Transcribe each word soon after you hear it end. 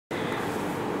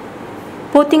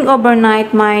putting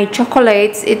overnight my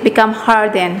chocolates, it become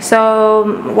hardened.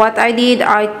 So what I did,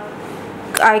 I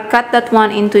cut that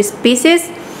one into pieces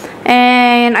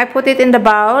and I put it in the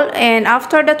bowl. And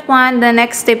after that one, the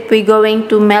next step, we're going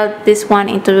to melt this one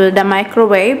into the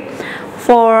microwave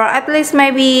for at least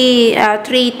maybe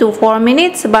 3 to 4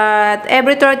 minutes, but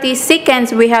every 30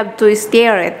 seconds we have to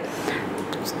stir it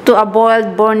to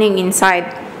avoid burning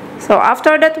inside. So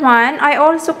after that one, I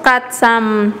also cut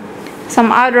some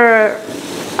other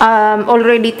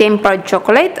already tempered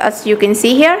chocolate, as you can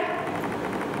see here.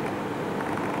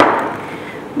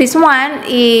 This one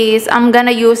is I'm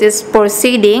gonna use is for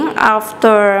seeding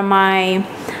after my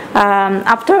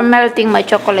after melting my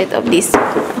chocolate of this.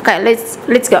 Okay,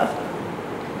 let's go.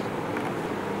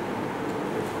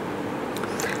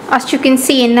 As you can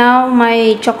see, now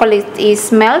my chocolate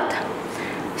is melt.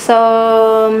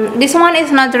 So this one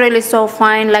is not really so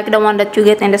fine like the one that you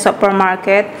get in the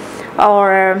supermarket,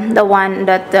 or the one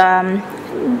that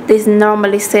this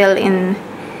normally sell in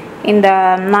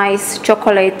the nice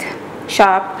chocolate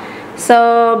shop.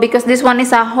 So because this one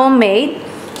is a homemade,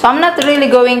 so I'm not really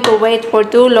going to wait for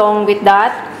too long with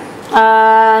that.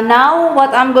 Now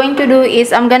what I'm going to do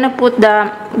is I'm gonna put the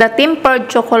tempered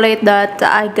chocolate that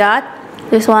I got.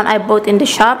 This one I bought in the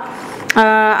shop.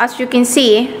 As you can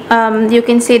see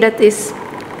that is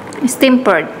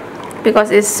tempered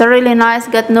because it's really nice,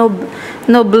 got no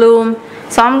bloom.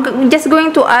 So I'm just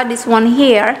going to add this one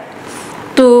here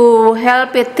to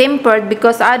help it tempered,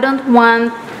 because I don't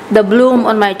want the bloom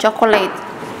on my chocolate,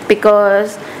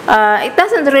 because it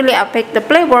doesn't really affect the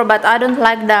flavor, but I don't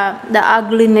like the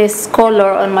ugliness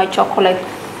color on my chocolate.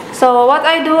 So what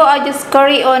I do, I just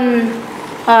carry on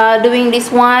doing this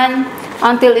one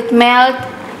until it melt,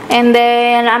 and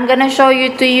then I'm gonna show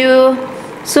you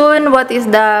soon what is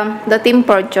the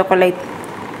tempered chocolate.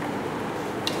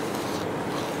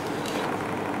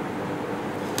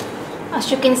 As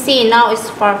you can see, now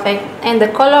it's perfect and the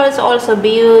color is also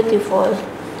beautiful.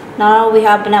 Now we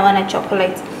have banana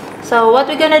chocolate. So what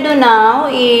we're gonna do now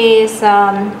is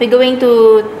we're going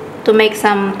to make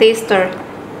some taster.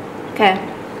 Okay,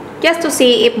 just to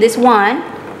see if this one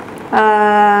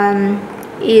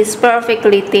is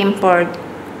perfectly tempered.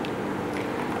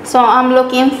 So I'm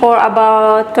looking for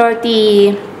about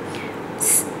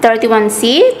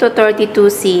 31C to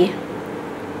 32C.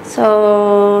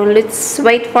 So let's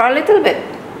wait for a little bit.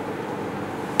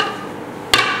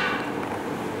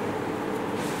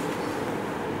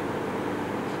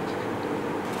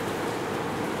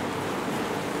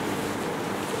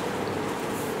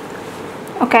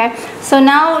 Okay, so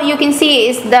now you can see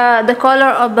is the color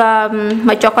of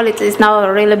my chocolate is now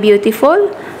really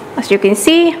beautiful. As you can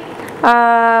see,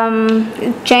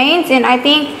 it changed, and I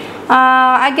think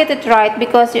I get it right,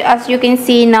 because as you can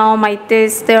see now my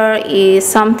taster is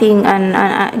something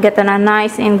and getting a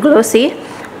nice and glossy.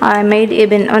 I made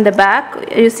even on the back,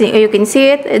 you can see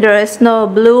it, there is no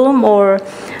bloom, or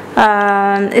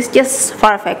it's just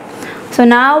perfect. So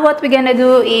now what we're gonna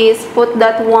do is put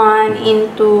that one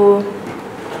into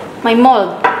my mold.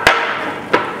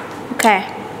 Okay,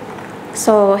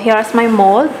 so here's my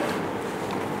mold.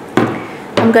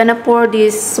 I'm gonna pour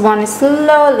this one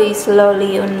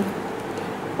slowly on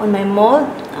my mold.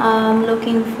 I'm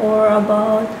looking for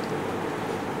about,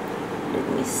 let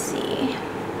me see,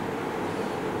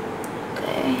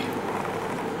 okay,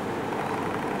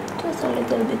 just a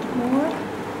little bit more,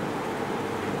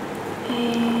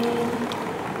 and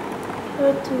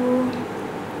here too,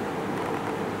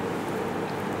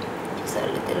 just a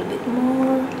little bit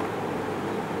more.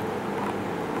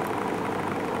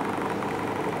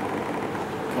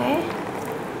 Okay,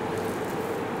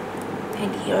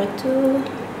 and here too.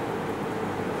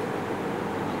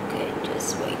 Okay,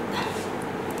 just wait. I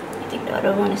think the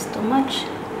other one is too much.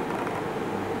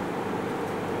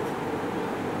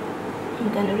 I'm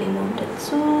gonna remove that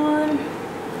soon.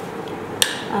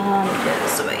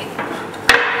 Just wait.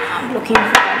 I'm looking for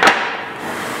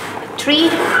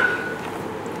 3.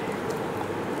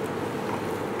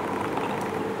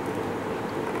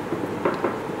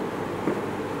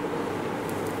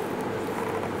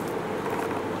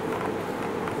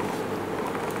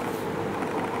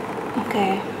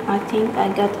 Okay, I think I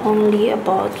got only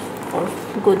about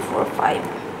good for 5,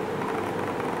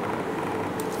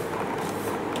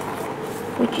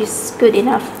 which is good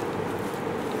enough.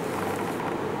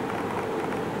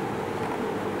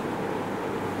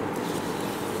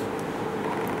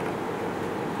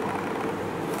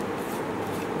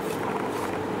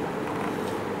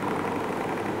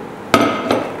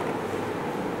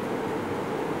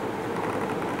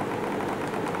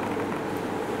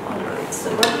 So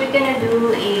what we're gonna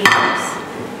do is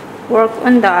work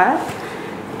on that,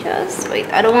 Just wait,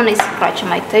 I don't want to scratch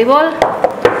my table.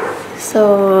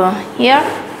 So here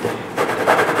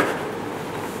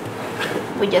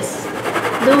we just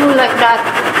do like that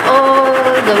all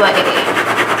the way.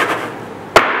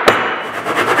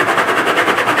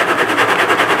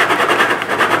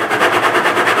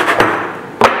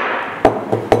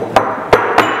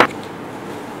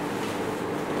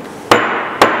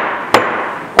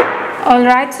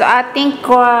 Alright, so I think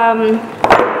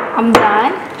I'm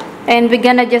done, and we're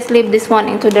gonna just leave this one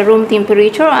into the room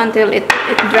temperature until it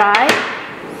dry.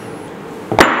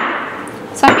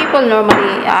 Some people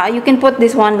normally you can put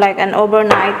this one like an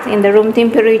overnight in the room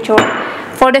temperature.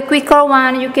 For the quicker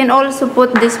one, you can also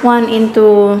put this one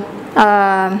into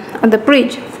the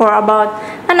fridge for about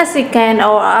a second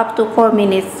or up to 4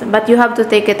 minutes, but you have to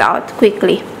take it out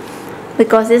quickly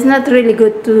because it's not really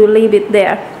good to leave it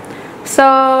there. So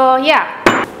yeah,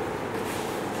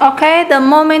 okay, the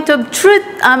moment of truth.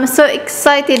 I'm so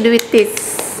excited with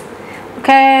this.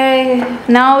 Okay,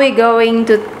 now we're going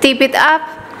to tip it up,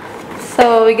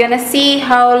 so we're gonna see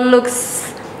how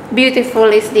looks beautiful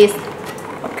is this.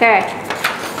 Okay,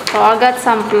 so I got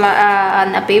some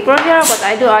a paper here. What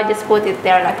I do, I just put it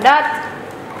there like that.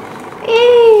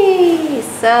 Eee,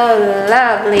 so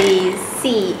lovely.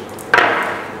 See,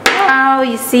 now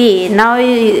you see, now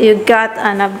you got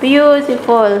a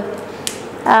beautiful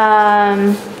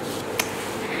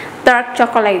dark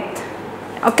chocolate.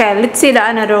 Okay, let's see the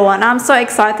another one. I'm so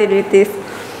excited with this.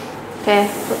 Okay,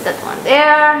 put that one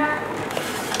there.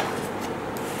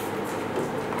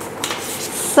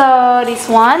 So this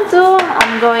one too,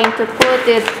 I'm going to put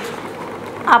it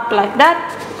up like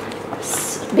that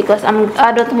because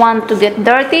I don't want to get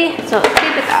dirty. So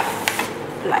keep it up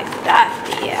like that.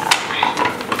 Yeah.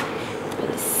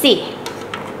 See,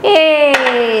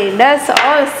 hey, that's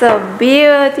also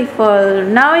beautiful.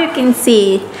 Now you can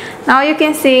see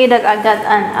that I got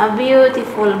a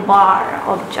beautiful bar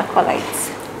of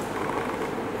chocolates.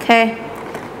 Okay,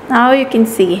 now you can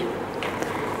see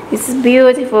it's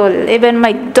beautiful. Even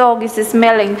my dog is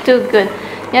smelling too good.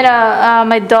 You know,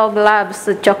 my dog loves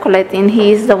the chocolate, and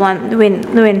he's the one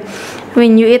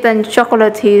when you eat a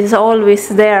chocolate, he's always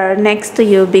there next to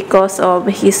you because of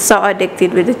he's so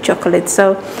addicted with the chocolate.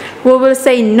 So we will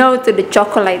say no to the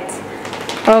chocolate.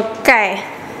 Okay,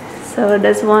 so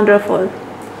that's wonderful.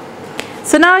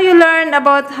 So now you learned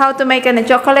about how to make a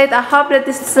chocolate. I hope that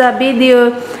this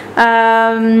video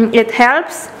it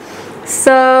helps.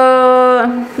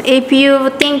 So if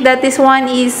you think that this one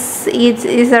is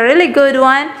a really good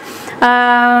one,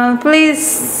 please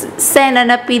send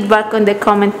a feedback on the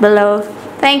comment below.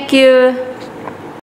 Thank you.